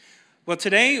Well,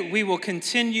 today we will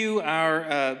continue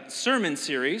our sermon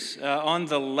series on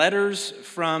the letters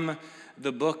from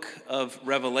the book of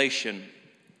Revelation.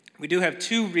 We do have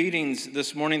two readings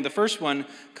this morning. The first one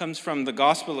comes from the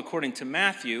Gospel according to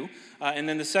Matthew, and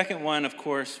then the second one, of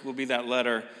course, will be that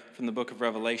letter from the book of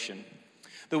Revelation.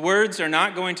 The words are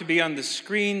not going to be on the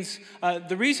screens.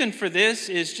 The reason for this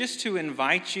is just to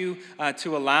invite you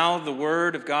to allow the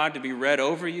Word of God to be read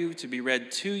over you, to be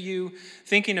read to you,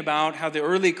 thinking about how the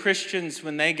early Christians,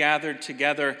 when they gathered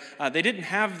together, they didn't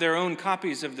have their own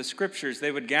copies of the Scriptures.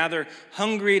 They would gather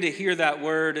hungry to hear that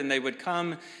Word, and they would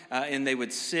come and they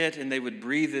would sit and they would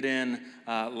breathe it in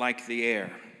like the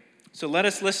air. So let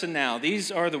us listen now.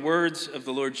 These are the words of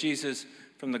the Lord Jesus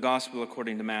from the Gospel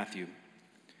according to Matthew.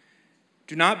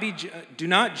 Do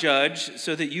not judge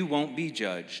so that you won't be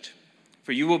judged.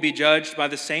 For you will be judged by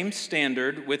the same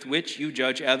standard with which you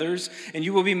judge others, and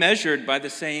you will be measured by the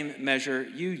same measure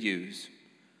you use.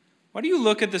 Why do you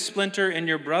look at the splinter in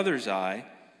your brother's eye,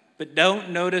 but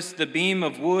don't notice the beam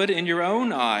of wood in your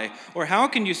own eye? Or how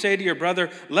can you say to your brother,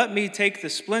 let me take the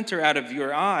splinter out of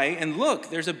your eye, and look,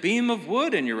 there's a beam of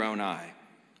wood in your own eye?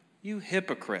 You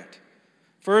hypocrite.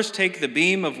 First take the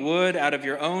beam of wood out of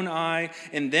your own eye,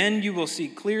 and then you will see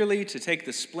clearly to take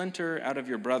the splinter out of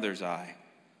your brother's eye.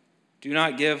 Do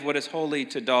not give what is holy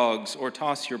to dogs, or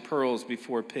toss your pearls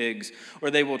before pigs,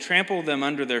 or they will trample them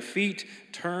under their feet,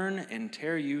 turn and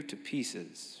tear you to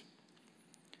pieces.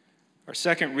 Our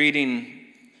second reading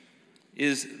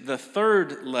is the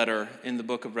third letter in the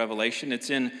book of Revelation. It's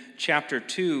in chapter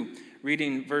 2,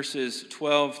 reading verses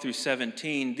 12 through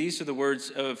 17. These are the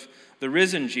words of the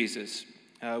risen Jesus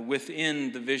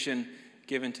within the vision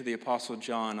given to the Apostle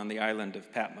John on the island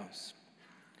of Patmos.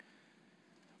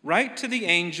 Write to the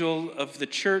angel of the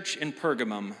church in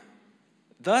Pergamum,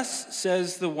 thus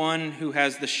says the one who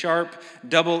has the sharp,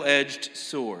 double-edged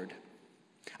sword.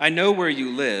 I know where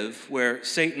you live, where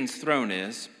Satan's throne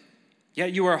is,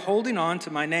 yet you are holding on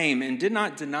to my name and did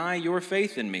not deny your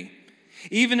faith in me,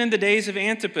 even in the days of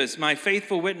Antipas, my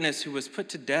faithful witness who was put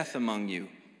to death among you,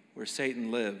 where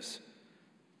Satan lives.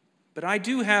 But I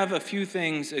do have a few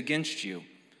things against you.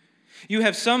 You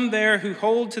have some there who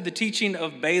hold to the teaching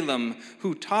of Balaam,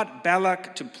 who taught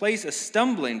Balak to place a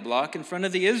stumbling block in front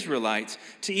of the Israelites,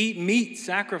 to eat meat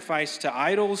sacrificed to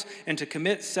idols, and to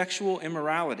commit sexual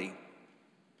immorality.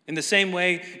 In the same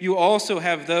way, you also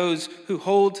have those who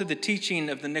hold to the teaching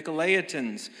of the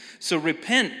Nicolaitans. So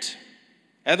repent,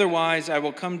 otherwise I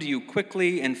will come to you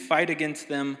quickly and fight against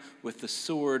them with the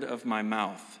sword of my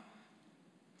mouth.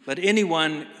 Let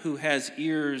anyone who has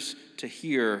ears to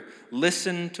hear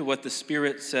listen to what the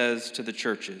Spirit says to the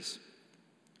churches.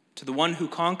 To the one who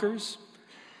conquers,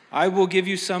 I will give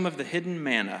you some of the hidden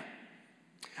manna.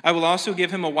 I will also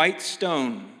give him a white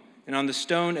stone, and on the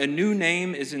stone a new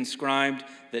name is inscribed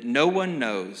that no one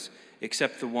knows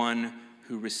except the one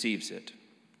who receives it.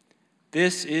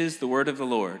 This is the word of the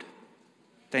Lord.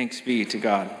 Thanks be to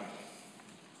God.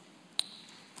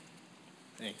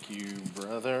 Thank you,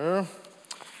 brother.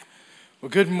 Well,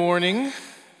 good morning.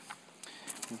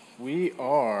 We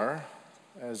are,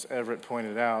 as Everett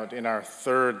pointed out, in our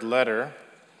third letter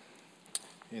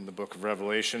in the book of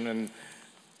Revelation. And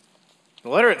the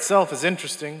letter itself is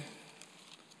interesting.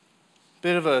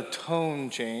 Bit of a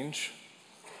tone change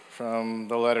from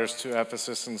the letters to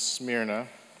Ephesus and Smyrna.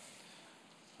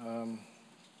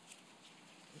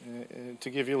 To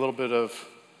give you a little bit of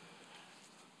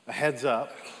a heads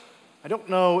up, I don't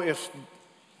know if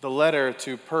the letter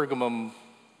to Pergamum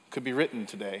could be written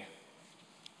today.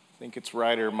 I think its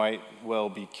writer might well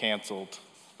be canceled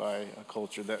by a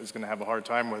culture that is going to have a hard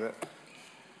time with it.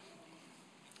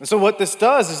 And so what this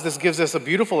does is this gives us a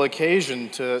beautiful occasion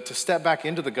to step back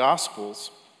into the Gospels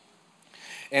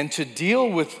and to deal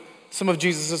with some of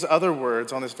Jesus' other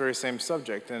words on this very same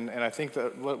subject. And I think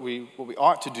that what we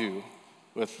ought to do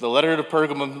with the letter to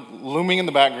Pergamum looming in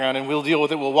the background, and we'll deal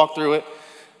with it, we'll walk through it.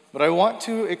 But I want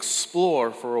to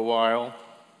explore for a while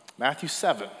Matthew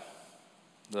 7,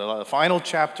 the final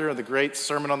chapter of the great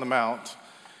Sermon on the Mount,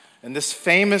 and this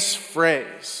famous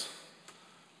phrase,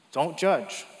 don't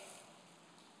judge,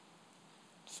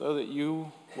 so that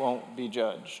you won't be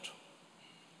judged.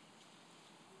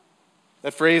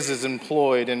 That phrase is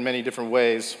employed in many different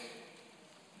ways.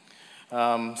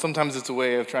 Sometimes it's a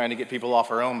way of trying to get people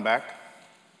off our own back.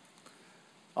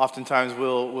 Oftentimes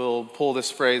we'll pull this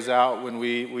phrase out when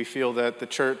we feel that the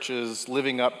church is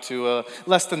living up to a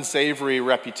less than savory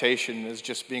reputation as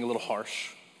just being a little harsh.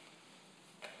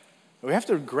 We have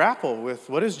to grapple with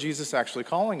what is Jesus actually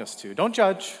calling us to. Don't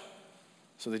judge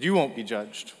so that you won't be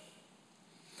judged.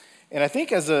 And I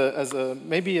think as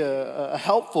maybe a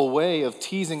helpful way of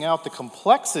teasing out the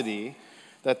complexity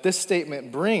that this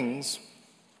statement brings,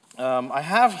 I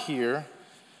have here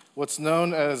what's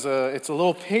known as it's a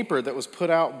little paper that was put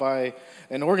out by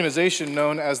an organization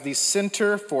known as the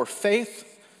Center for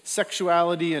Faith,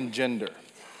 Sexuality, and Gender.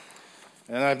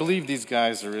 And I believe these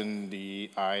guys are in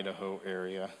the Idaho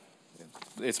area.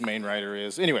 Its main writer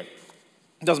is. Anyway,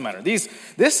 it doesn't matter.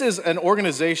 This is an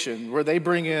organization where they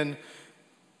bring in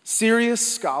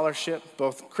serious scholarship,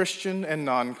 both Christian and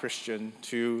non-Christian,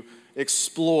 to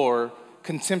explore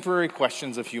contemporary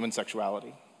questions of human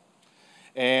sexuality.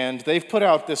 And they've put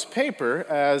out this paper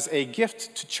as a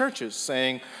gift to churches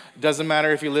saying, doesn't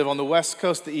matter if you live on the West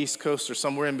Coast, the East Coast, or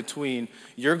somewhere in between,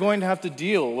 you're going to have to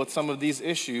deal with some of these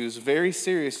issues very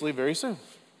seriously very soon.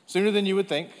 Sooner than you would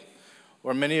think,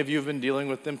 or many of you have been dealing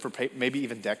with them for maybe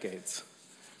even decades.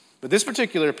 But this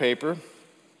particular paper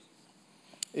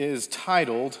is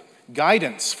titled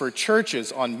Guidance for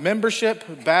Churches on Membership,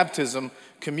 Baptism,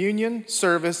 Communion,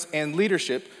 Service, and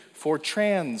Leadership for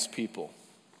Trans People,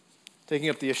 taking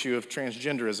up the issue of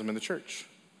transgenderism in the church.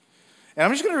 And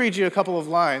I'm just going to read you a couple of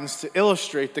lines to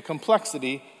illustrate the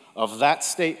complexity of that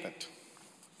statement.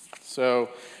 So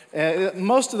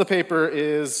most of the paper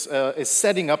is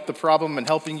setting up the problem and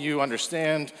helping you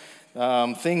understand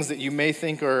things that you may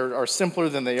think are simpler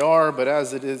than they are, but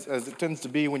as it tends to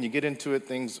be, when you get into it,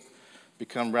 things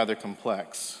become rather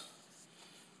complex.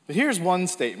 But here's one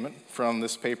statement from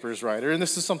this paper's writer, and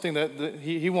this is something that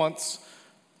he wants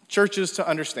churches to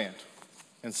understand.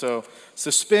 And so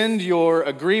suspend your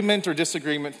agreement or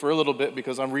disagreement for a little bit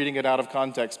because I'm reading it out of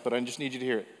context, but I just need you to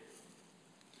hear it.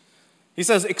 He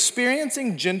says,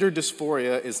 experiencing gender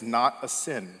dysphoria is not a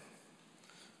sin.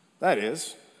 That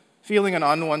is, feeling an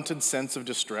unwanted sense of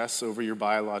distress over your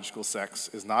biological sex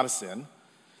is not a sin.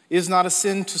 It is not a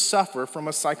sin to suffer from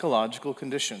a psychological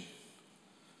condition.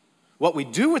 What we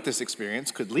do with this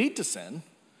experience could lead to sin,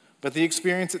 but the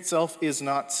experience itself is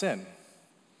not sin.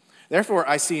 Therefore,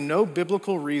 I see no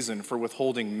biblical reason for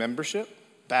withholding membership,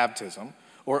 baptism,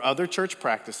 or other church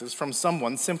practices from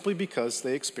someone simply because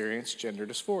they experience gender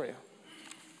dysphoria.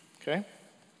 Okay?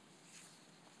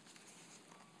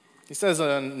 He says on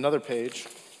another page,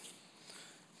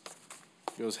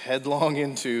 goes headlong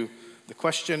into the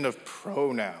question of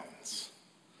pronouns.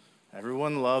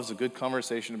 Everyone loves a good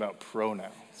conversation about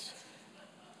pronouns.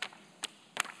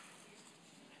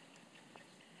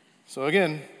 So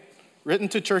again, written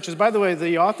to churches. By the way,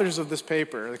 the authors of this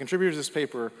paper, the contributors of this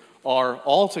paper, are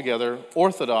altogether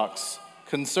Orthodox,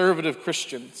 conservative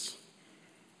Christians.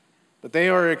 But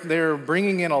they're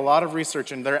bringing in a lot of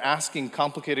research and they're asking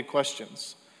complicated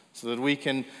questions so that we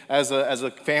can, as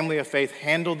a family of faith,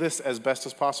 handle this as best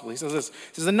as possible. He says this.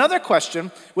 He says, another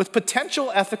question with potential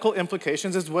ethical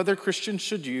implications is whether Christians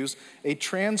should use a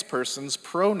trans person's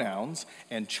pronouns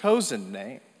and chosen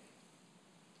name.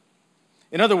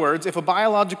 In other words, if a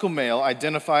biological male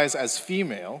identifies as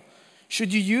female,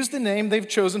 should you use the name they've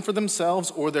chosen for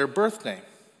themselves or their birth name?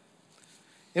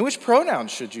 And which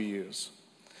pronouns should you use?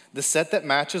 The set that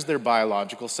matches their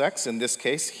biological sex, in this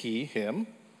case, he, him,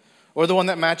 or the one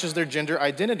that matches their gender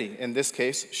identity, in this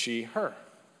case, she, her?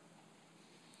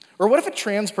 Or what if a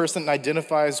trans person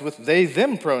identifies with they,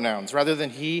 them pronouns rather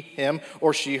than he, him,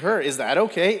 or she, her? Is that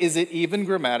okay? Is it even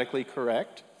grammatically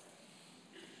correct?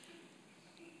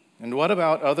 And what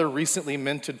about other recently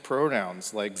minted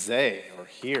pronouns like they or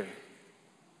here?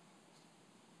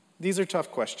 These are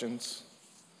tough questions,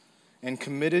 and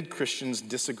committed Christians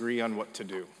disagree on what to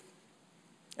do.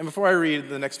 And before I read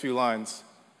the next few lines,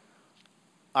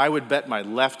 I would bet my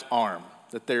left arm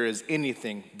that there is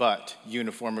anything but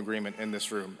uniform agreement in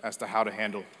this room as to how to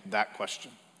handle that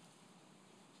question.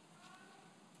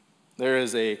 There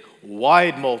is a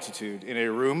wide multitude in a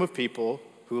room of people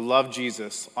who love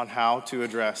Jesus on how to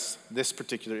address this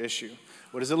particular issue.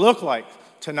 What does it look like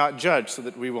to not judge so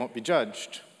that we won't be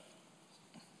judged?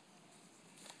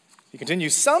 He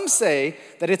continues, some say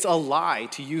that it's a lie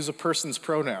to use a person's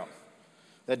pronoun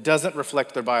that doesn't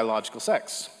reflect their biological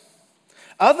sex.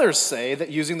 Others say that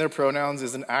using their pronouns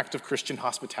is an act of Christian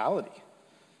hospitality,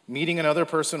 meeting another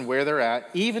person where they're at,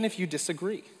 even if you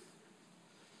disagree.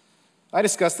 I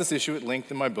discuss this issue at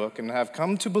length in my book and have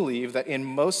come to believe that in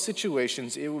most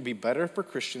situations it would be better for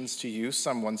Christians to use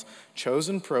someone's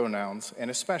chosen pronouns and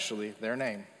especially their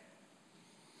name.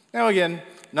 Now again,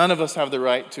 none of us have the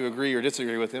right to agree or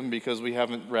disagree with him because we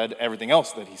haven't read everything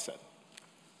else that he said.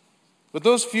 But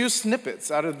those few snippets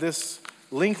out of this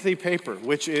lengthy paper,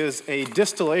 which is a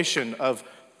distillation of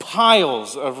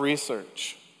piles of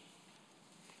research,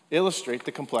 illustrate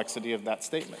the complexity of that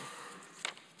statement.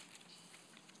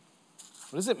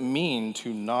 What does it mean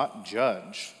to not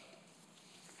judge?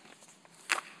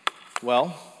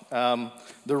 Well,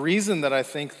 The reason that I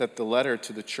think that the letter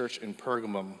to the church in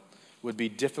Pergamum would be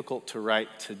difficult to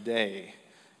write today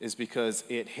is because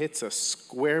it hits us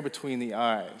square between the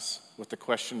eyes with the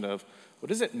question of, what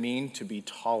does it mean to be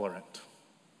tolerant?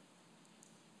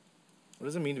 What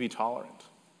does it mean to be tolerant?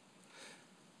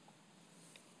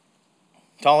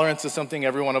 Tolerance is something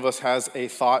every one of us has a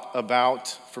thought about.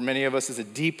 For many of us, it's a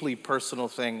deeply personal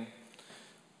thing.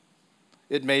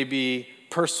 It may be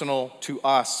personal to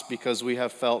us because we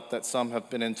have felt that some have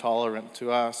been intolerant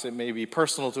to us. It may be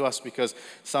personal to us because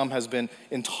some has been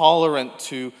intolerant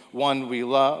to one we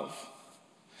love.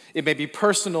 It may be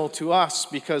personal to us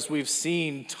because we've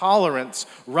seen tolerance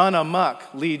run amok,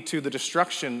 lead to the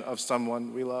destruction of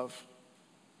someone we love.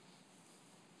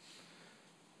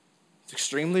 It's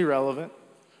extremely relevant.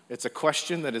 It's a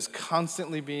question that is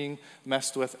constantly being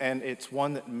messed with, and it's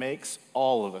one that makes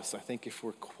all of us, I think if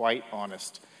we're quite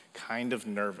honest, kind of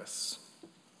nervous.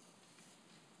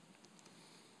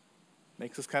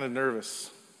 Makes us kind of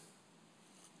nervous.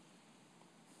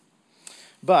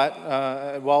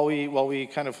 But while we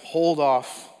kind of hold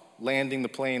off landing the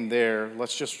plane there,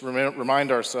 let's just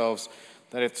remind ourselves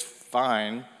that it's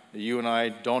fine that you and I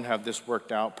don't have this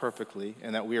worked out perfectly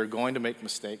and that we are going to make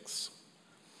mistakes.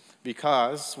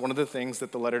 Because one of the things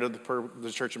that the letter to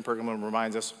the church in Pergamum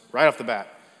reminds us right off the bat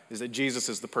is that Jesus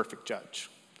is the perfect judge.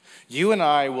 You and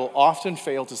I will often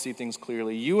fail to see things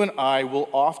clearly. You and I will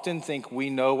often think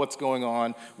we know what's going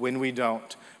on when we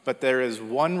don't. But there is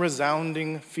one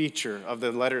resounding feature of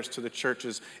the letters to the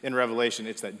churches in Revelation.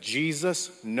 It's that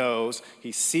Jesus knows,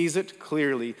 he sees it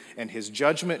clearly, and his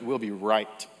judgment will be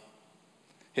right.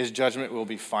 His judgment will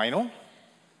be final,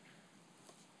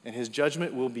 and his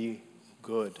judgment will be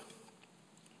good.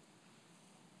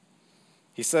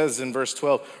 He says in verse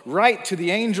 12, "Write to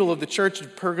the angel of the church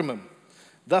of Pergamum.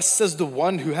 Thus says the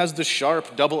one who has the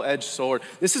sharp, double-edged sword."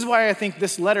 This is why I think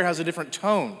this letter has a different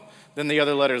tone than the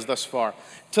other letters thus far.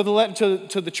 To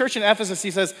the church in Ephesus, he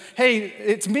says, "Hey,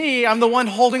 it's me. I'm the one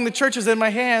holding the churches in my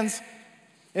hands."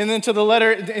 And then to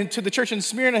the church in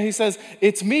Smyrna, he says,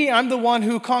 "It's me. I'm the one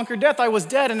who conquered death. I was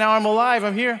dead, and now I'm alive.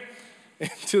 I'm here." And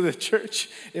to the church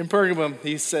in Pergamum,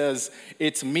 he says,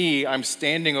 "It's me. I'm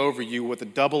standing over you with a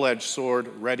double-edged sword,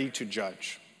 ready to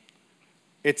judge."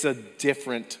 It's a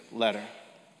different letter.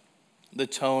 The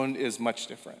tone is much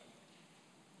different.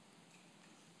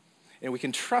 And we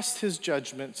can trust his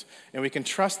judgment, and we can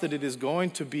trust that it is going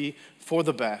to be for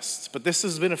the best. But this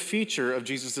has been a feature of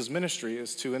Jesus' ministry,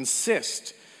 is to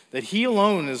insist that he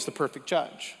alone is the perfect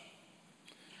judge.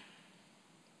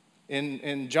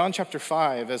 In John chapter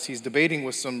 5, as he's debating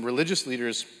with some religious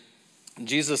leaders,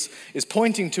 Jesus is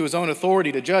pointing to his own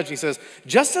authority to judge. He says,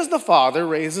 "Just as the Father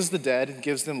raises the dead and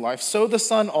gives them life, so the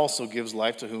Son also gives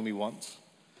life to whom he wants.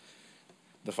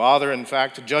 The Father, in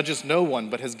fact, judges no one,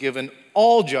 but has given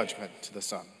all judgment to the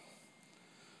Son,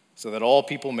 so that all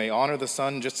people may honor the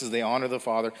Son just as they honor the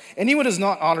Father. Anyone who does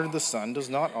not honor the Son does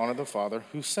not honor the Father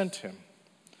who sent him.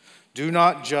 Do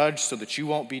not judge so that you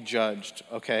won't be judged."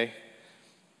 Okay?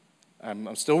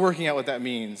 I'm still working out what that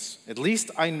means. At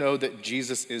least I know that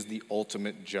Jesus is the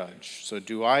ultimate judge. So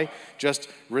do I just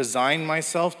resign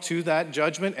myself to that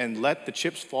judgment and let the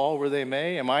chips fall where they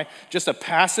may? Am I just a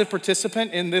passive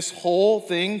participant in this whole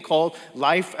thing called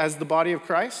life as the body of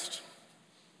Christ?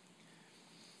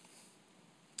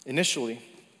 Initially,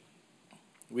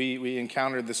 we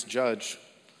encountered this judge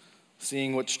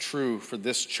seeing what's true for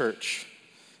this church.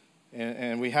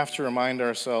 And we have to remind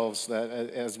ourselves that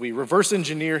as we reverse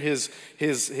engineer his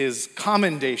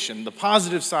commendation, the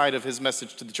positive side of his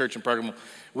message to the church in Pergamum,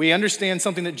 we understand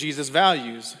something that Jesus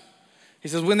values. He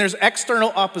says, when there's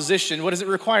external opposition, what does it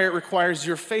require? It requires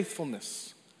your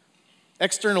faithfulness.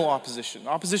 External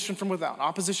opposition from without,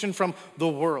 opposition from the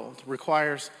world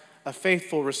requires a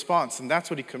faithful response, and that's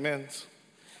what he commends.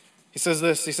 He says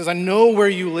this, he says, "I know where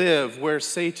you live, where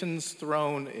Satan's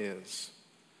throne is."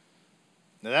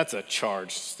 Now that's a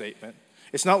charged statement.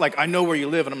 It's not like, "I know where you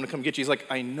live and I'm going to come get you." He's like,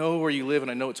 "I know where you live and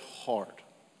I know it's hard."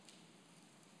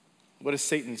 What is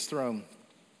Satan's throne?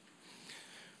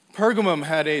 Pergamum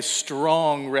had a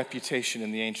strong reputation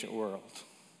in the ancient world.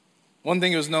 One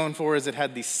thing it was known for is it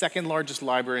had the second largest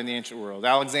library in the ancient world.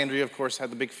 Alexandria, of course,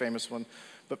 had the big famous one.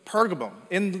 But Pergamum,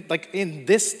 in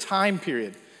this time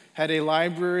period, had a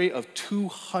library of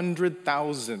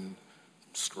 200,000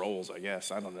 scrolls, I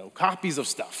guess, I don't know, copies of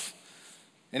stuff.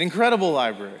 An incredible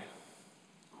library.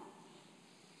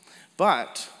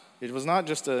 But it was not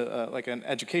just like an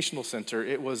educational center.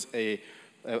 It was a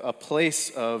place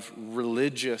of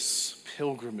religious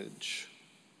pilgrimage.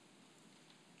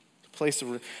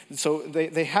 So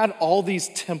they had all these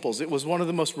temples. It was one of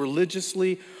the most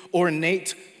religiously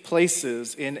ornate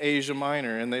places in Asia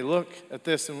Minor. And they look at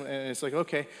this and it's like,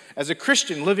 okay, as a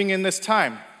Christian living in this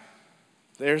time,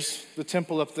 there's the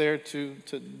temple up there to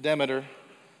Demeter,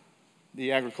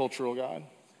 the agricultural god.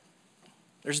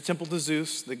 There's a temple to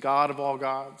Zeus, the god of all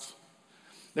gods.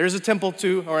 There's a temple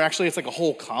to, or actually it's like a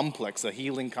whole complex, a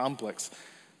healing complex,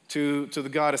 to the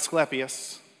god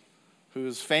Asclepius, who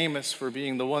is famous for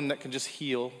being the one that can just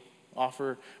heal,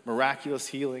 offer miraculous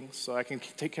healings. So I can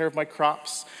take care of my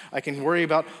crops. I can worry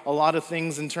about a lot of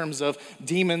things in terms of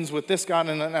demons with this god,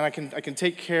 and I can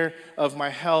take care of my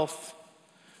health.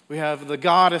 We have the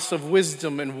goddess of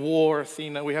wisdom and war,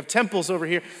 Athena. We have temples over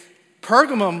here.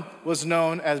 Pergamum was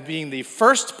known as being the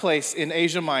first place in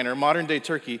Asia Minor, modern-day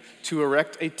Turkey, to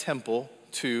erect a temple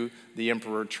to the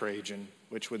Emperor Trajan,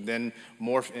 which would then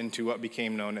morph into what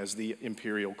became known as the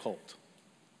imperial cult.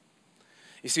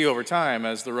 You see, over time,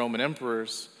 as the Roman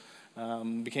emperors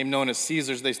became known as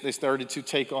Caesars, they started to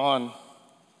take on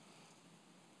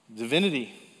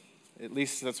divinity. At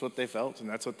least that's what they felt, and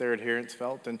that's what their adherents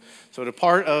felt. And so the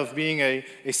part of being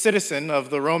a citizen of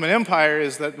the Roman Empire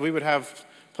is that we would have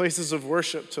places of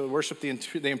worship to worship the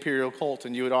imperial cult,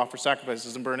 and you would offer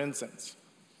sacrifices and burn incense.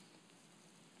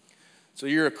 So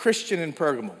you're a Christian in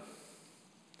Pergamum.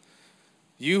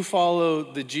 You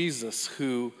follow the Jesus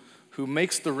who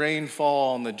makes the rain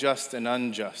fall on the just and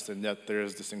unjust, and yet there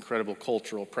is this incredible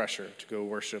cultural pressure to go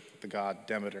worship the god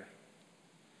Demeter.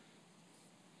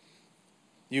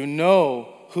 You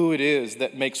know who it is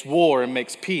that makes war and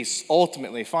makes peace,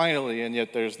 ultimately, finally, and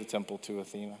yet there's the temple to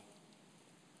Athena.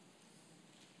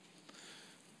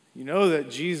 You know that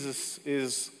Jesus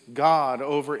is God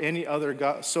over any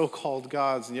other so-called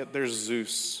gods, and yet there's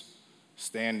Zeus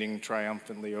standing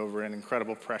triumphantly over an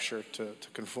incredible pressure to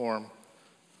conform.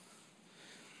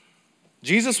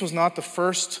 Jesus was not the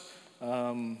first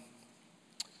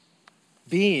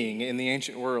being in the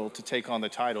ancient world to take on the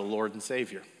title Lord and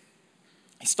Savior.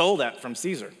 He stole that from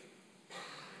Caesar.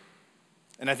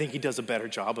 And I think he does a better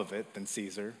job of it than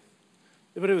Caesar.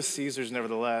 But it was Caesar's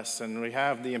nevertheless, and we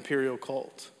have the imperial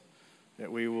cult.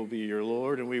 That we will be your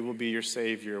Lord and we will be your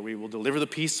Savior. We will deliver the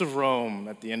peace of Rome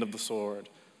at the end of the sword.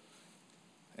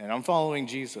 And I'm following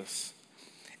Jesus.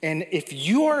 And if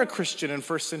you are a Christian in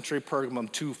first century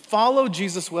Pergamum, to follow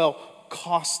Jesus well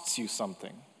costs you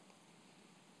something.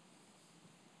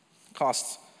 It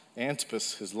costs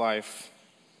Antipas his life,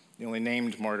 the only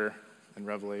named martyr in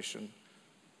Revelation.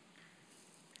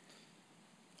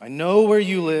 I know where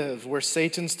you live, where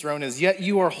Satan's throne is, yet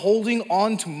you are holding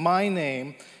on to my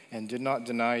name and did not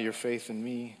deny your faith in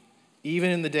me, even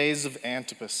in the days of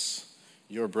Antipas,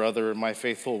 your brother, my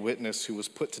faithful witness, who was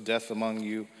put to death among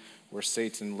you where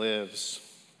Satan lives.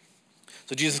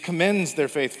 So Jesus commends their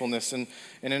faithfulness, and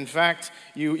in fact,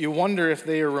 you wonder if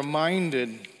they are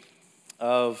reminded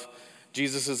of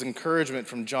Jesus' encouragement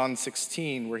from John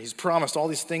 16, where he's promised all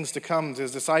these things to come to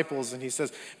his disciples, and he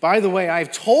says, by the way,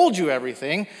 I've told you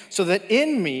everything, so that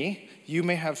in me you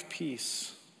may have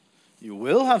peace. You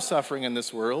will have suffering in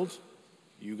this world,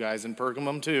 you guys in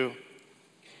Pergamum too,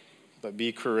 but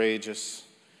be courageous,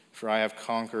 for I have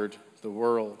conquered the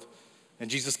world. And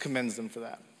Jesus commends them for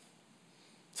that.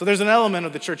 So there's an element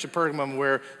of the church of Pergamum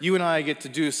where you and I get to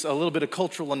do a little bit of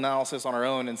cultural analysis on our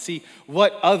own and see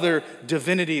what other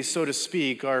divinities, so to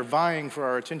speak, are vying for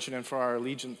our attention and for our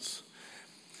allegiance.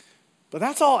 But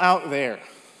that's all out there.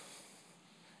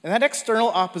 And that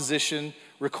external opposition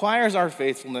requires our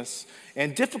faithfulness,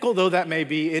 and difficult though that may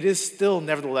be, it is still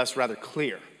nevertheless rather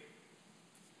clear.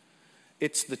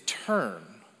 It's the turn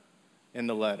in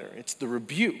the letter, it's the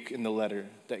rebuke in the letter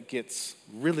that gets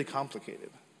really complicated.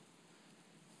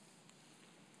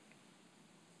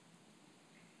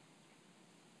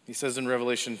 He says in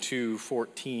Revelation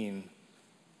 2:14,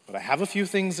 but I have a few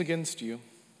things against you.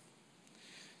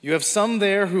 You have some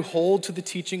there who hold to the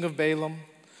teaching of Balaam,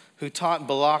 who taught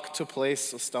Balak to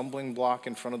place a stumbling block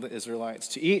in front of the Israelites,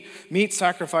 to eat meat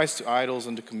sacrificed to idols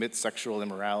and to commit sexual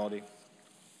immorality.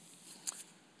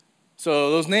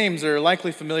 So those names are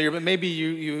likely familiar, but maybe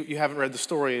you haven't read the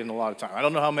story in a lot of time. I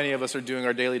don't know how many of us are doing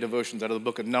our daily devotions out of the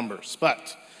book of Numbers,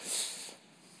 but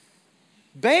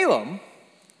Balaam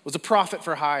was a prophet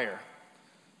for hire.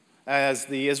 As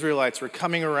the Israelites were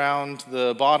coming around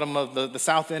the bottom of the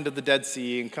south end of the Dead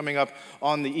Sea and coming up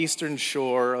on the eastern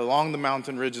shore along the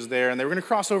mountain ridges there, and they were going to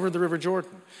cross over the River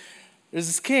Jordan. There's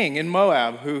this king in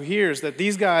Moab who hears that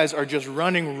these guys are just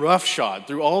running roughshod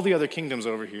through all the other kingdoms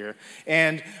over here,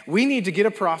 and we need to get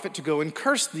a prophet to go and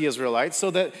curse the Israelites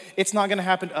so that it's not going to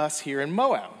happen to us here in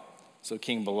Moab. So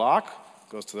King Balak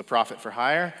goes to the prophet for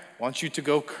hire, wants you to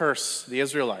go curse the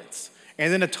Israelites.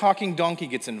 And then a talking donkey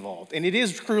gets involved. And it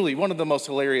is truly one of the most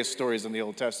hilarious stories in the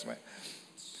Old Testament.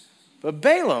 But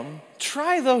Balaam,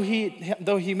 try though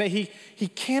he may, he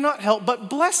cannot help but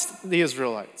bless the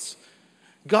Israelites.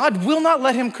 God will not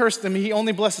let him curse them. He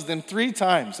only blesses them 3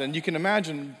 times. And you can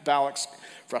imagine Balak's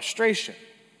frustration.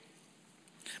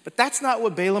 But that's not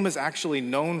what Balaam is actually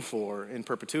known for in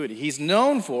perpetuity. He's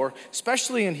known for,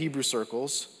 especially in Hebrew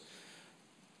circles,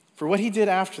 for what he did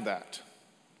after that.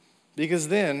 Because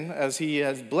then, as he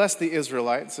has blessed the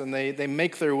Israelites and they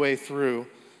make their way through,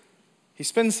 he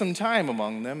spends some time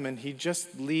among them and he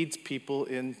just leads people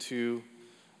into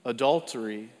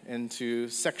adultery, into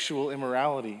sexual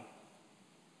immorality.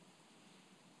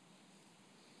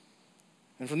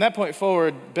 And from that point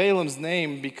forward, Balaam's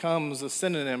name becomes a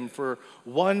synonym for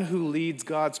one who leads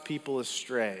God's people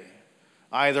astray,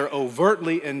 either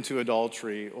overtly into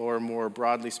adultery or, more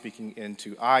broadly speaking,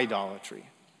 into idolatry.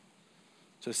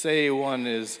 To say one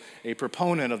is a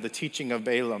proponent of the teaching of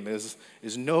Balaam is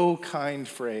no kind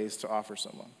phrase to offer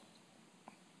someone.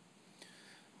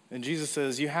 And Jesus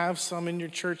says, you have some in your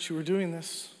church who are doing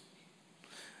this.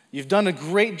 You've done a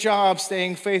great job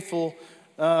staying faithful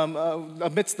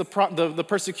amidst the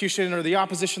persecution or the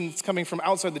opposition that's coming from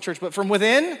outside the church. But from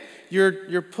within,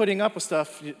 you're putting up with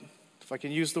stuff, if I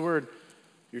can use the word,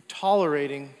 you're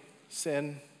tolerating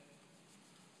sin.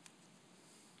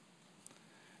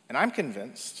 And I'm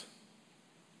convinced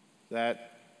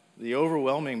that the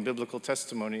overwhelming biblical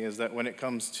testimony is that when it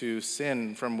comes to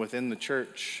sin from within the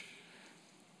church,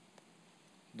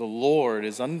 the Lord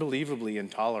is unbelievably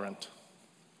intolerant.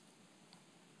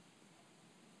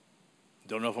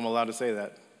 Don't know if I'm allowed to say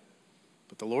that,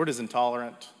 but the Lord is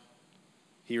intolerant.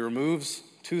 He removes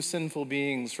 2 sinful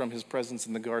beings from his presence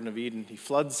in the Garden of Eden. He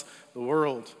floods the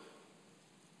world.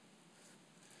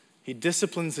 He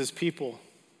disciplines his people,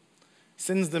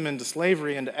 sends them into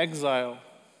slavery, into exile.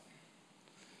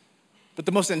 But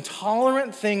the most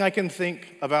intolerant thing I can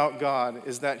think about God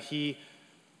is that he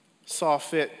saw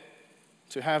fit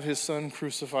to have his son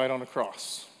crucified on a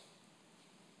cross.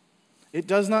 It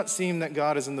does not seem that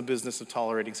God is in the business of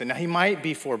tolerating sin. Now, he might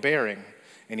be forbearing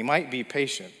and he might be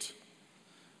patient,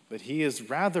 but he is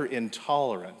rather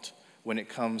intolerant when it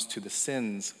comes to the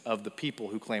sins of the people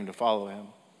who claim to follow him.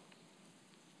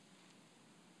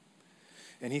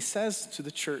 And he says to the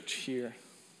church here,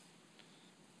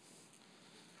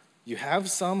 you have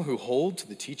some who hold to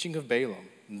the teaching of Balaam,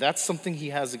 and that's something he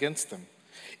has against them.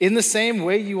 In the same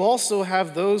way, you also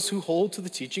have those who hold to the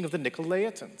teaching of the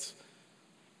Nicolaitans.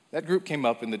 That group came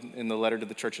up in the letter to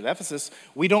the church at Ephesus.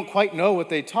 We don't quite know what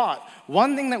they taught.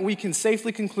 One thing that we can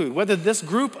safely conclude, whether this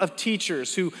group of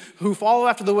teachers who follow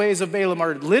after the ways of Balaam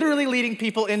are literally leading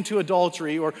people into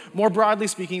adultery, or more broadly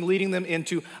speaking, leading them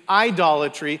into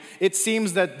idolatry, it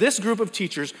seems that this group of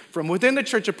teachers from within the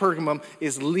church of Pergamum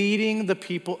is leading the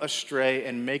people astray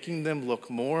and making them look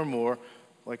more and more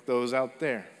like those out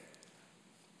there,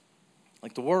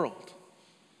 like the world,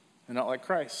 and not like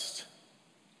Christ.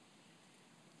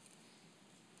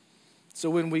 So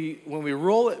when we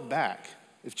roll it back,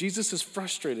 if Jesus is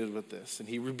frustrated with this and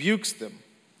he rebukes them,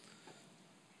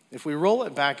 if we roll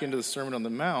it back into the Sermon on the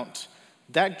Mount,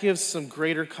 that gives some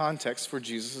greater context for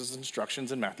Jesus'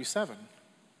 instructions in Matthew 7.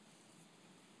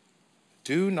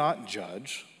 Do not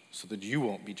judge so that you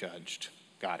won't be judged.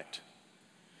 Got it.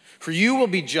 For you will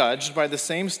be judged by the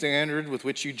same standard with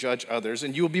which you judge others,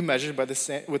 and you will be measured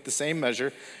with the same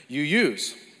measure you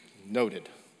use. Noted.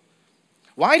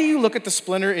 Why do you look at the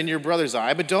splinter in your brother's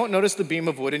eye, but don't notice the beam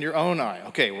of wood in your own eye?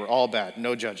 Okay, we're all bad,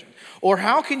 no judging. Or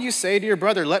how can you say to your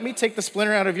brother, let me take the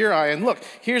splinter out of your eye, and look,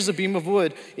 here's a beam of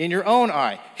wood in your own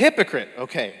eye? Hypocrite.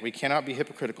 Okay, we cannot be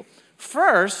hypocritical.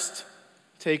 First,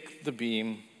 take the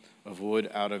beam of wood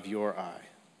out of your eye,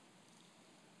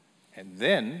 and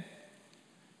then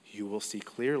you will see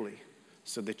clearly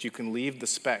so that you can leave the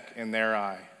speck in their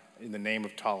eye in the name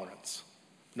of tolerance.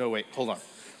 No, wait, hold on.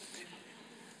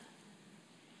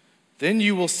 Then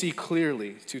you will see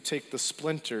clearly to take the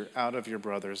splinter out of your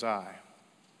brother's eye.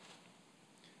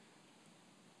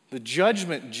 The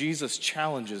judgment Jesus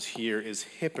challenges here is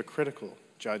hypocritical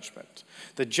judgment.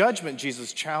 The judgment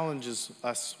Jesus challenges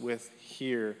us with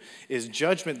here is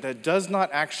judgment that does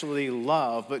not actually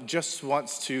love, but just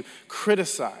wants to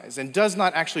criticize, and does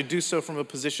not actually do so from a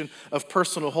position of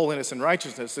personal holiness and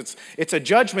righteousness. It's a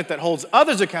judgment that holds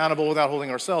others accountable without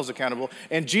holding ourselves accountable.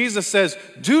 And Jesus says,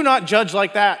 do not judge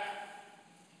like that.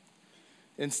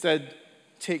 Instead,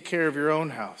 take care of your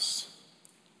own house.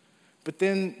 But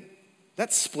then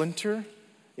that splinter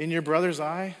in your brother's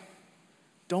eye,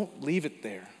 don't leave it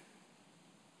there.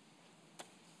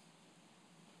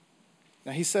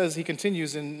 Now he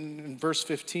continues in verse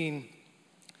 15,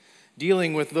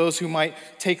 dealing with those who might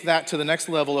take that to the next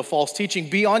level of false teaching.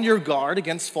 Be on your guard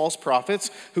against false prophets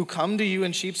who come to you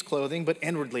in sheep's clothing, but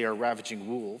inwardly are ravaging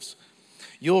wolves.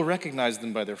 You'll recognize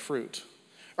them by their fruit.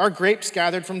 Are grapes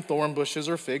gathered from thorn bushes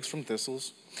or figs from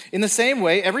thistles? In the same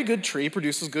way, every good tree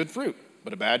produces good fruit,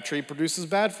 but a bad tree produces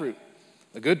bad fruit.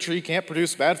 A good tree can't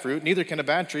produce bad fruit, neither can a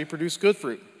bad tree produce good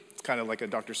fruit. It's kind of like a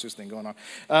Dr. Seuss thing going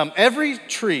on. Every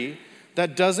tree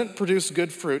that doesn't produce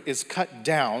good fruit is cut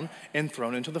down and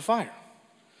thrown into the fire.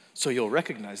 So you'll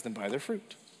recognize them by their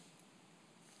fruit.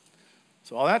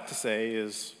 So all that to say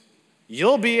is,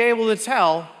 you'll be able to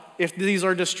tell if these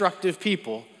are destructive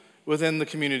people within the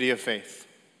community of faith.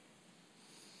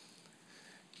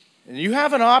 And you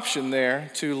have an option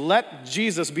there to let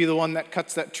Jesus be the one that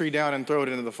cuts that tree down and throw it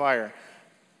into the fire.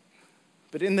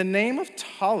 But in the name of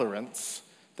tolerance,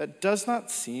 that does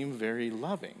not seem very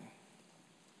loving.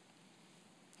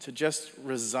 To just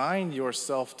resign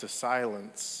yourself to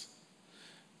silence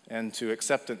and to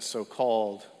acceptance so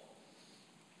called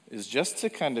is just to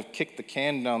kind of kick the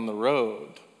can down the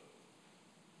road,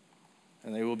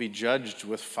 and they will be judged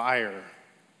with fire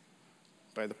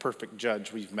by the perfect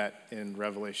judge we've met in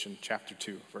Revelation chapter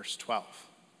 2, verse 12.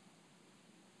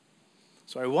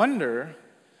 So I wonder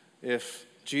if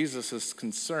Jesus is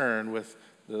concerned with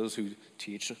those who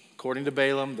teach according to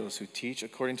Balaam, those who teach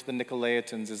according to the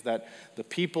Nicolaitans, is that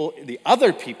the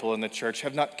other people in the church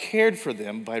have not cared for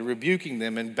them by rebuking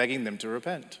them and begging them to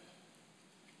repent.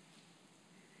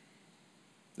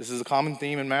 This is a common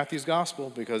theme in Matthew's gospel,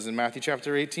 because in Matthew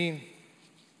chapter 18,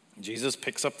 Jesus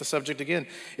picks up the subject again.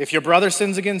 If your brother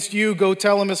sins against you, go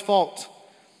tell him his fault,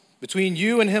 between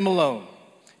you and him alone.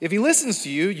 If he listens to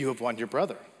you, you have won your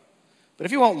brother. But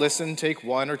if you won't listen, take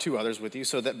one or two others with you,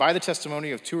 so that by the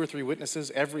testimony of 2 or 3 witnesses,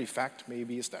 every fact may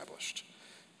be established.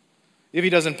 If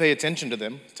he doesn't pay attention to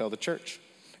them, tell the church.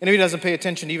 And if he doesn't pay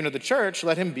attention even to the church,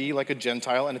 let him be like a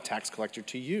Gentile and a tax collector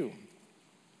to you.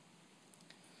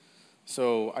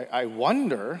 So I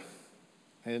wonder,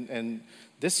 and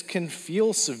this can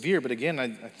feel severe, but again, I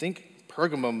think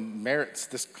Pergamum merits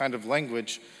this kind of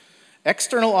language.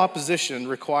 External opposition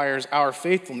requires our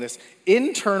faithfulness.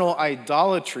 Internal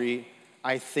idolatry,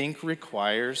 I think,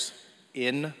 requires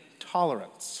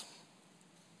intolerance.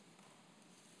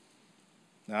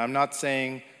 Now, I'm not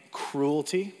saying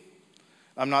cruelty.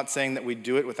 I'm not saying that we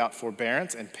do it without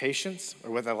forbearance and patience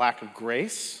or with a lack of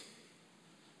grace.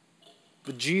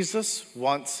 But Jesus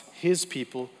wants his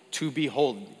people to be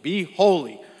holy. Be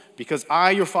holy, because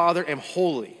I, your Father, am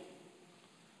holy.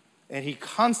 And he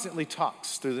constantly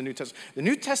talks through the New Testament. The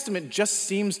New Testament just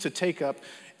seems to take up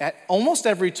at almost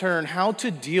every turn how to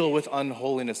deal with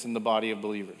unholiness in the body of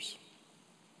believers.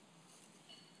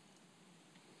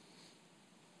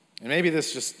 And maybe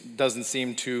this just doesn't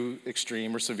seem too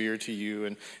extreme or severe to you.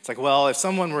 And it's like, well, if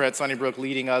someone were at Sunnybrook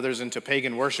leading others into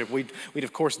pagan worship, we'd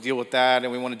of course deal with that,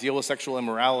 and we want to deal with sexual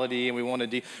immorality, and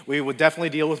we would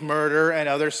definitely deal with murder and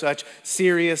other such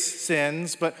serious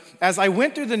sins. But as I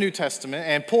went through the New Testament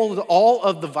and pulled all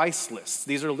of the vice lists,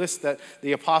 these are lists that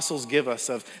the apostles give us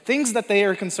of things that they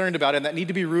are concerned about and that need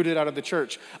to be rooted out of the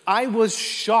church, I was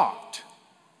shocked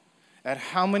at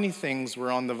how many things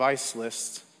were on the vice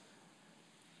list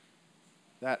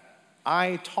that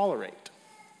I tolerate,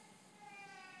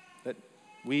 that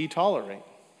we tolerate.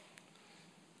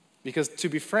 Because to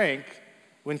be frank,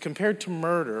 when compared to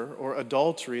murder or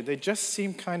adultery, they just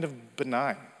seem kind of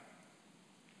benign.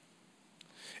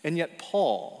 And yet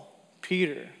Paul,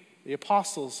 Peter, the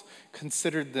apostles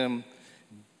considered them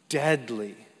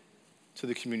deadly to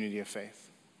the community of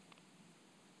faith.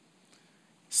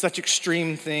 Such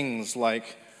extreme things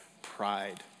like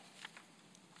pride.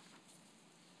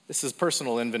 This is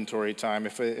personal inventory time.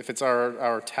 If it's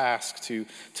our task to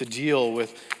deal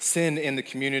with sin in the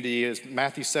community, as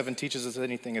Matthew 7 teaches us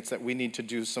anything, it's that we need to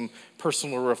do some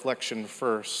personal reflection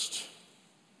first.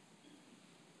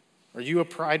 Are you a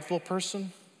prideful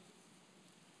person?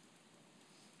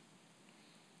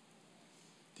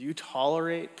 Do you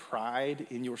tolerate pride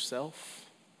in yourself?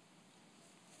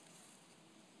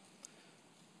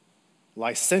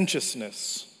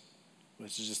 Licentiousness,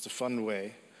 which is just a fun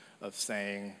way of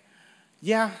saying,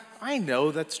 yeah, I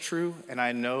know that's true, and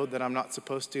I know that I'm not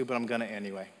supposed to, but I'm going to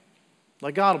anyway.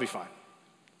 Like, God will be fine.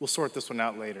 We'll sort this one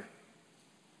out later.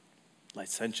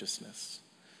 Licentiousness.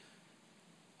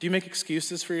 Do you make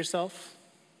excuses for yourself?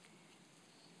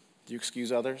 Do you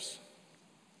excuse others?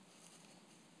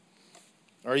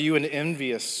 Are you an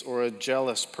envious or a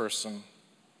jealous person?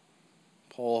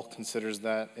 Paul considers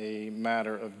that a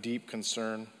matter of deep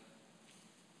concern.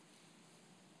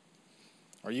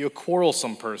 Are you a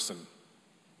quarrelsome person?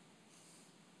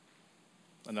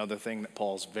 Another thing that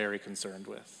Paul's very concerned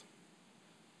with.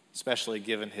 especially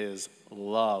given his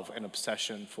love and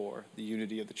obsession for the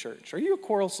unity of the church. Are you a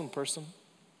quarrelsome person?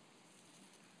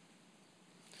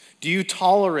 Do you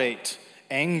tolerate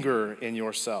anger in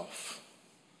yourself?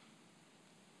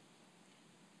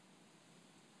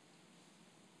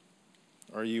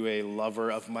 Are you a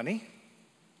lover of money?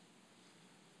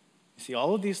 You see,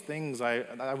 all of these things,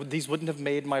 these wouldn't have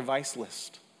made my vice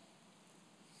list.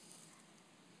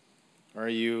 Are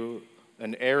you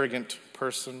an arrogant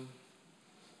person?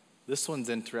 This one's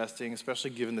interesting,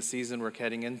 especially given the season we're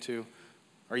heading into.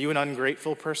 Are you an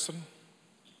ungrateful person?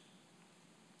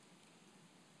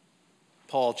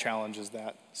 Paul challenges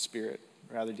that spirit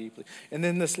rather deeply. And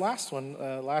then this last one,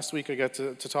 last week I got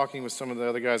to talking with some of the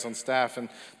other guys on staff, and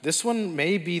this one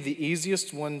may be the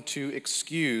easiest one to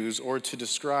excuse or to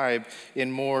describe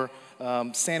in more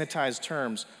sanitized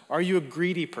terms. Are you a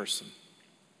greedy person?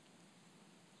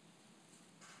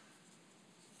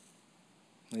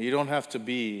 You don't have to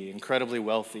be incredibly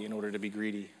wealthy in order to be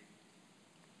greedy.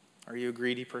 Are you a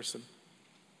greedy person?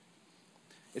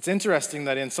 It's interesting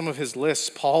that in some of his lists,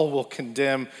 Paul will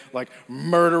condemn like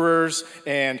murderers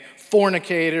and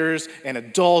fornicators and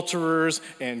adulterers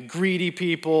and greedy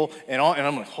people and all. And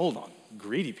I'm like, hold on,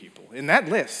 greedy people. In that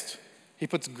list, he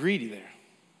puts greedy there.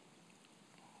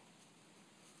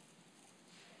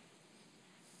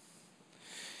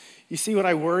 You see, what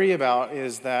I worry about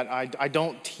is that I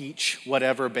don't teach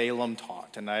whatever Balaam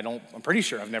taught, and I'm pretty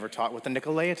sure I've never taught what the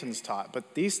Nicolaitans taught,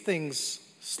 but these things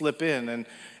slip in,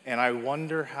 and I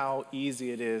wonder how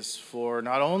easy it is for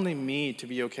not only me to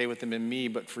be okay with them in me,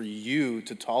 but for you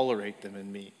to tolerate them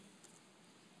in me.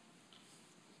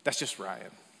 That's just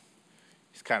Ryan.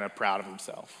 He's kind of proud of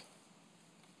himself.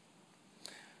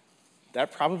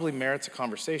 That probably merits a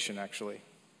conversation, actually.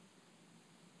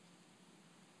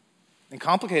 And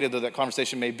complicated though that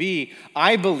conversation may be,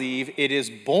 I believe it is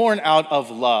born out of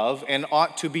love and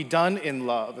ought to be done in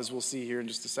love, as we'll see here in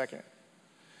just a second.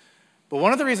 But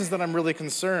one of the reasons that I'm really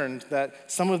concerned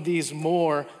that some of these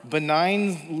more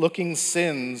benign-looking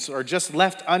sins are just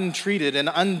left untreated and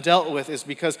undealt with is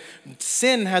because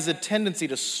sin has a tendency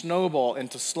to snowball and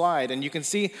to slide. And you can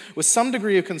see with some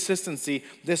degree of consistency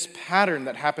this pattern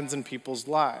that happens in people's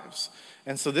lives.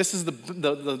 And so this is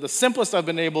the simplest I've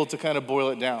been able to kind of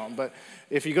boil it down. But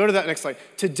if you go to that next slide,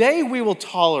 today we will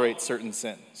tolerate certain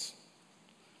sins.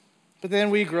 But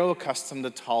then we grow accustomed to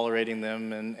tolerating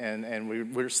them,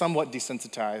 and we're somewhat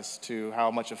desensitized to how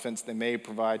much offense they may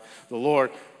provide the Lord,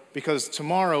 because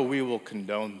tomorrow we will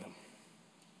condone them.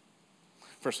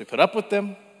 First we put up with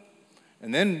them,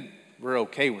 and then we're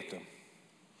okay with them.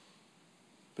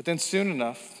 But then soon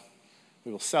enough,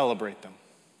 we will celebrate them.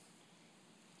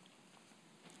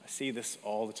 I see this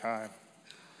all the time.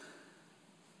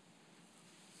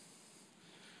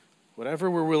 Whatever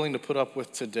we're willing to put up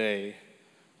with today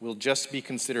will just be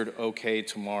considered okay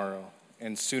tomorrow,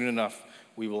 and soon enough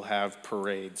we will have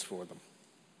parades for them.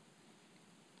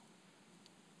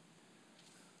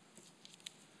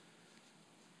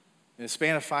 In a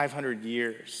span of 500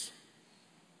 years,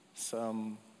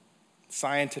 some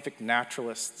scientific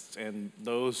naturalists and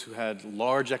those who had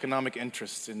large economic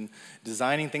interests in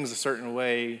designing things a certain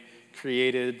way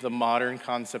created the modern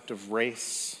concept of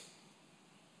race.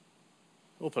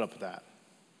 We'll put up with that.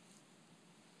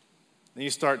 Then you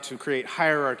start to create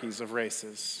hierarchies of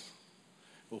races.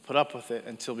 We'll put up with it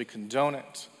until we condone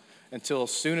it, until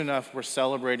soon enough we're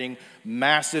celebrating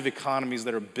massive economies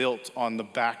that are built on the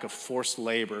back of forced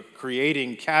labor,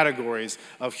 creating categories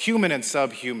of human and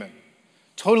subhuman,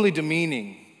 totally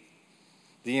demeaning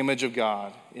the image of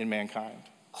God in mankind.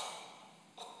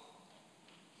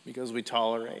 Because we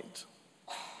tolerate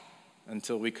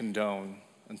until we condone,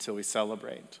 until we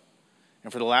celebrate.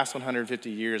 And for the last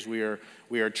 150 years, we are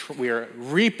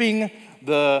reaping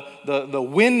the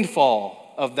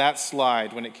windfall of that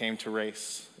slide when it came to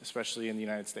race, especially in the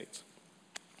United States.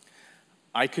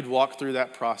 I could walk through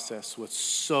that process with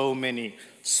so many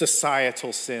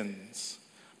societal sins,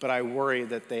 but I worry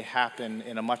that they happen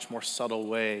in a much more subtle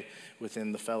way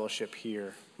within the fellowship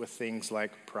here with things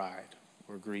like pride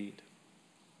or greed.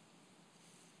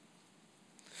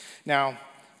 Now,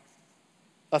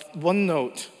 one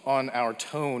note on our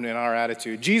tone and our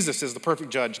attitude. Jesus, as the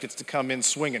perfect judge, gets to come in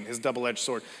swinging his double-edged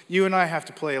sword. You and I have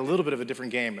to play a little bit of a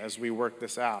different game as we work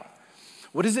this out.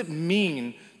 What does it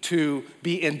mean to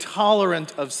be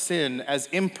intolerant of sin as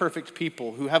imperfect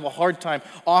people who have a hard time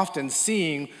often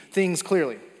seeing things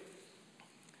clearly?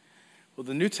 Well,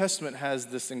 the New Testament has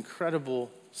this incredible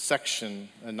section,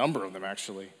 a number of them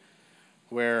actually,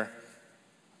 where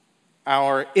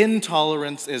our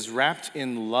intolerance is wrapped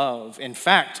in love. In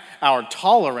fact, our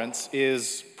tolerance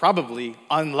is probably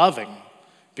unloving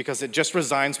because it just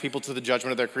resigns people to the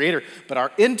judgment of their Creator. But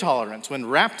our intolerance, when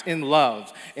wrapped in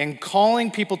love and calling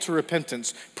people to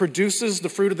repentance, produces the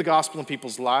fruit of the gospel in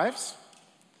people's lives.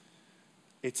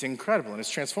 It's incredible and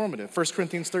it's transformative. 1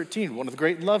 Corinthians 13, one of the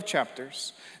great love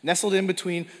chapters, nestled in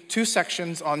between two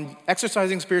sections on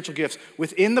exercising spiritual gifts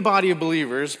within the body of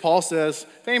believers, Paul says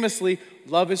famously,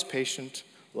 love is patient,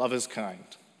 love is kind.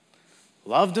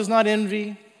 Love does not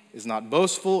envy, is not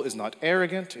boastful, is not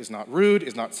arrogant, is not rude,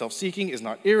 is not self-seeking, is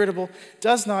not irritable,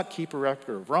 does not keep a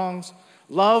record of wrongs.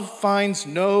 Love finds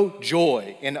no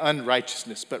joy in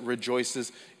unrighteousness, but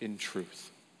rejoices in truth.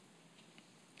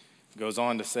 It goes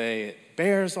on to say it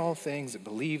bears all things, it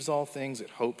believes all things, it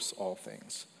hopes all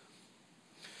things.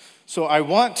 So I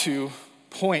want to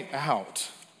point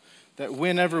out that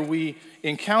whenever we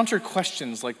encounter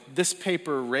questions like this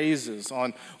paper raises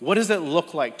on what does it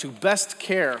look like to best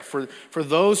care for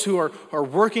those who are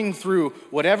working through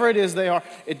whatever it is they are,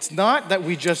 it's not that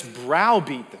we just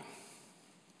browbeat them.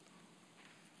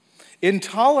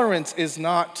 Intolerance is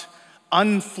not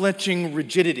unflinching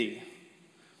rigidity.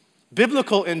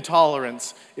 Biblical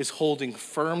intolerance is holding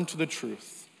firm to the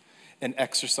truth and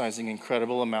exercising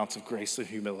incredible amounts of grace and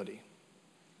humility.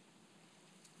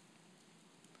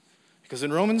 Because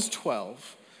in Romans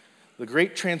 12, the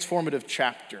great transformative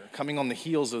chapter coming on the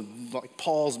heels of like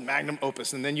Paul's magnum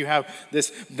opus, and then you have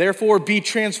this, therefore be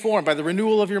transformed by the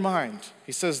renewal of your mind.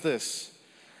 He says this,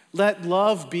 let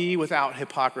love be without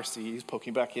hypocrisy. He's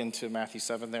poking back into Matthew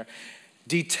 7 there.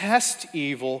 Detest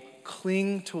evil,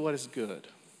 cling to what is good.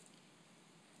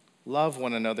 Love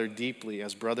one another deeply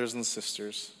as brothers and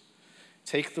sisters.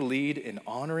 Take the lead in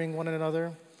honoring one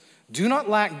another. Do not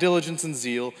lack diligence and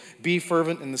zeal. Be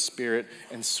fervent in the Spirit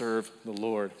and serve the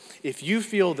Lord. If you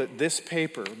feel that this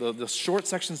paper, the short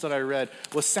sections that I read,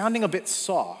 was sounding a bit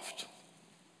soft,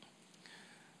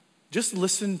 just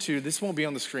listen to, this won't be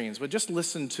on the screens, but just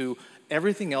listen to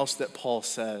everything else that Paul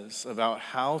says about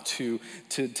how to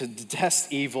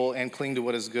detest evil and cling to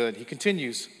what is good. He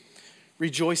continues,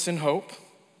 rejoice in hope.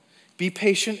 Be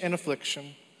patient in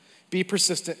affliction. Be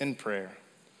persistent in prayer.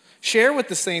 Share with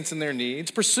the saints in their needs.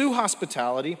 Pursue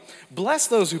hospitality. Bless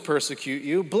those who persecute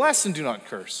you. Bless and do not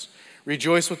curse.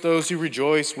 Rejoice with those who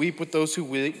rejoice. Weep with those who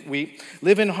weep.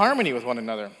 Live in harmony with one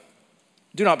another.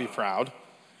 Do not be proud.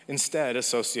 Instead,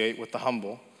 associate with the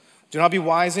humble. Do not be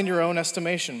wise in your own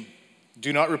estimation.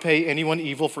 Do not repay anyone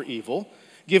evil for evil.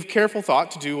 Give careful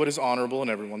thought to do what is honorable in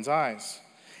everyone's eyes.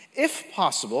 If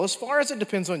possible, as far as it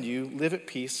depends on you, live at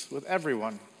peace with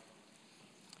everyone.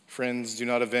 Friends, do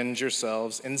not avenge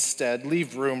yourselves. Instead,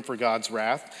 leave room for God's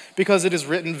wrath, because it is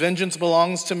written, vengeance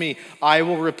belongs to me. I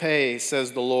will repay,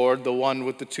 says the Lord, the one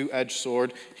with the two-edged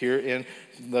sword here in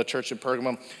the church of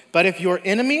Pergamum. But if your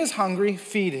enemy is hungry,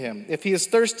 feed him. If he is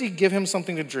thirsty, give him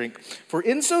something to drink. For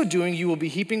in so doing, you will be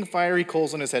heaping fiery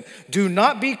coals on his head. Do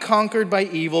not be conquered by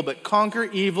evil, but conquer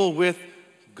evil with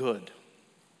good.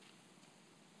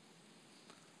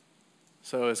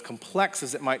 So as complex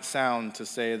as it might sound to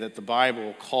say that the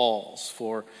Bible calls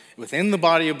for, within the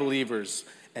body of believers,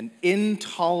 an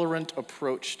intolerant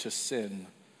approach to sin,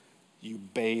 you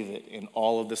bathe it in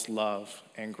all of this love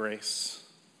and grace.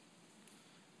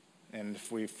 And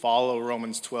if we follow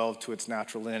Romans 12 to its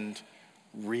natural end,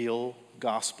 real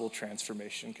gospel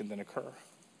transformation can then occur.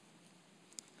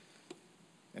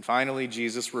 And finally,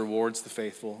 Jesus rewards the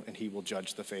faithful and he will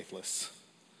judge the faithless.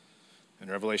 In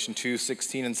Revelation 2,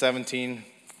 16 and 17,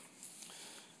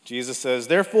 Jesus says,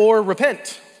 therefore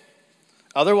repent,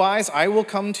 otherwise I will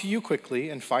come to you quickly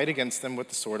and fight against them with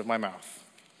the sword of my mouth.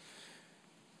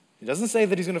 He doesn't say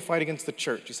that he's going to fight against the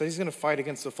church. He says he's going to fight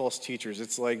against the false teachers.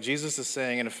 It's like Jesus is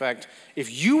saying, in effect,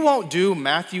 if you won't do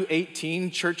Matthew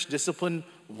 18 church discipline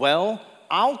well,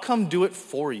 I'll come do it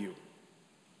for you.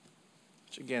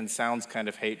 Which again sounds kind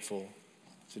of hateful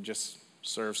to just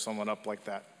serve someone up like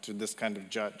that to this kind of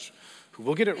judge who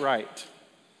will get it right.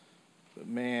 But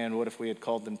man, what if we had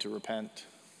called them to repent?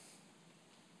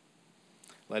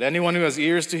 Let anyone who has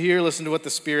ears to hear listen to what the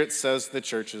Spirit says to the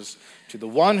churches. To the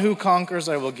one who conquers,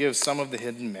 I will give some of the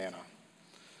hidden manna.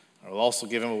 I will also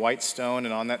give him a white stone,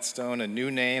 and on that stone a new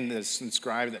name that is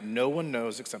inscribed that no one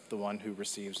knows except the one who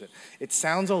receives it. It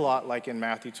sounds a lot like in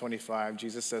Matthew 25,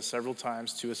 Jesus says several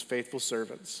times to his faithful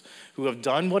servants who have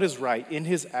done what is right in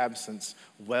his absence,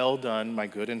 well done, my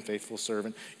good and faithful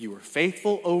servant. You were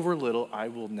faithful over little, I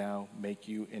will now make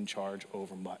you in charge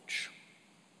over much.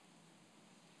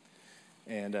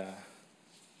 And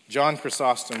John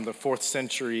Chrysostom, the 4th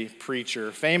century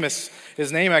preacher, famous,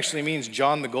 his name actually means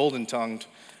John the Golden-Tongued.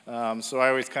 So I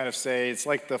always kind of say it's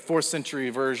like the 4th century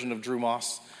version of Drew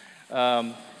Moss.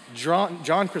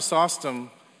 John Chrysostom,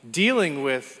 dealing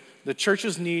with the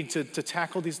church's need to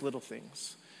tackle these little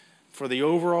things. for the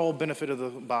overall benefit of the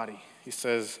body. He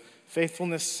says,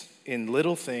 faithfulness in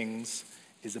little things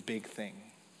is a big thing.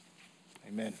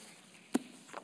 Amen.